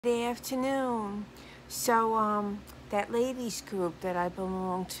Good afternoon. So, that ladies group that I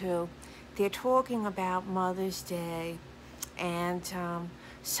belong to, they're talking about Mother's Day. And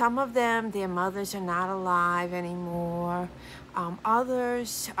some of them, their mothers are not alive anymore.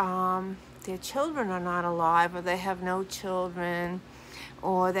 Others, their children are not alive, or they have no children,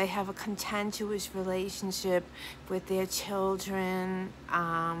 or they have a contentious relationship with their children.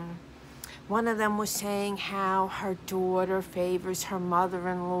 One of them was saying how her daughter favors her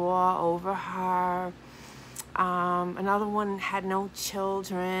mother-in-law over her. Another one had no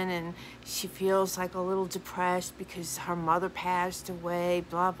children and she feels like a little depressed because her mother passed away,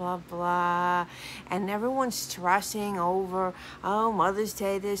 blah, blah, blah. And everyone's stressing over, oh, Mother's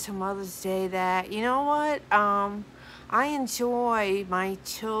Day this or Mother's Day that. You know what? I enjoy my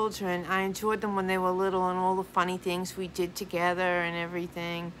children. I enjoyed them when they were little and all the funny things we did together and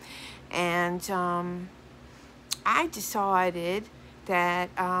everything. And I decided that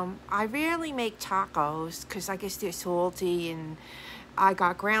I rarely make tacos because I guess they're salty, and I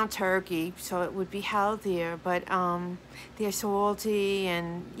got ground turkey, so it would be healthier, but they're salty,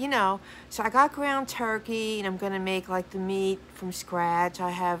 and so I got ground turkey, and I'm gonna make like the meat from scratch. I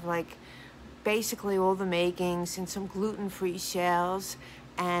have like basically all the makings and some gluten-free shells.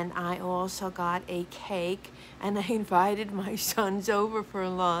 And I also got a cake, and I invited my sons over for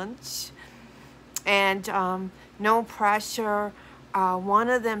lunch. And no pressure. One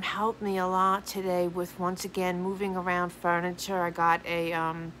of them helped me a lot today with, once again, moving around furniture. I got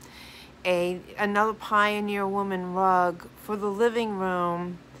another Pioneer Woman rug for the living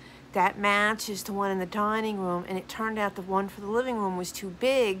room that matches the one in the dining room, and it turned out the one for the living room was too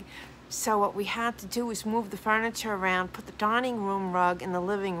big. So what we had to do was move the furniture around, put the dining room rug in the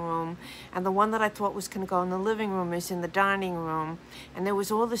living room, and the one that I thought was going to go in the living room is in the dining room. And there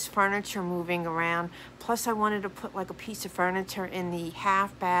was all this furniture moving around. Plus I wanted to put like a piece of furniture in the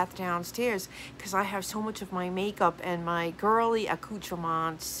half bath downstairs because I have so much of my makeup and my girly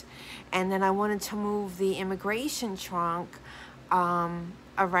accoutrements. And then I wanted to move the immigration trunk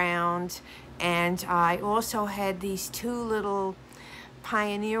around. And I also had these two little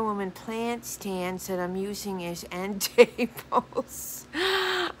Pioneer Woman plant stands that I'm using as end tables.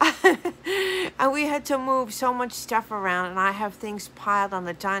 And we had to move so much stuff around, and I have things piled on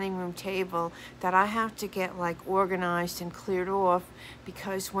the dining room table that I have to get like organized and cleared off,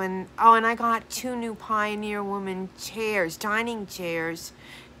 because and I got two new Pioneer Woman chairs, dining chairs,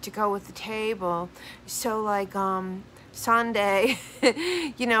 to go with the table. So like Sunday,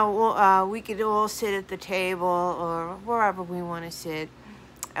 we could all sit at the table or wherever we want to sit.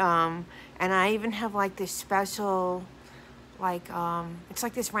 And I even have like this special, it's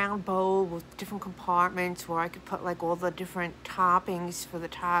like this round bowl with different compartments where I could put like all the different toppings for the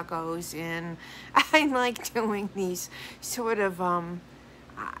tacos in. I like doing these sort of,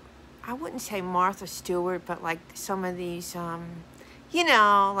 I wouldn't say Martha Stewart, but like some of these,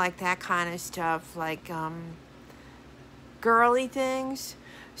 like that kind of stuff, like, girly things.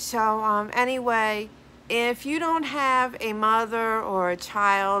 So anyway, if you don't have a mother or a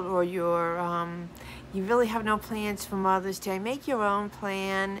child, or you really have no plans for Mother's Day, make your own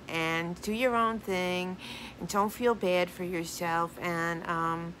plan and do your own thing, and don't feel bad for yourself.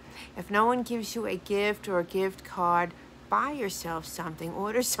 And if no one gives you a gift or a gift card, buy yourself something.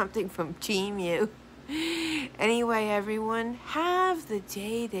 Order something from Team You. Anyway, everyone, have the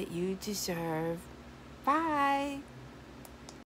day that you deserve. Bye.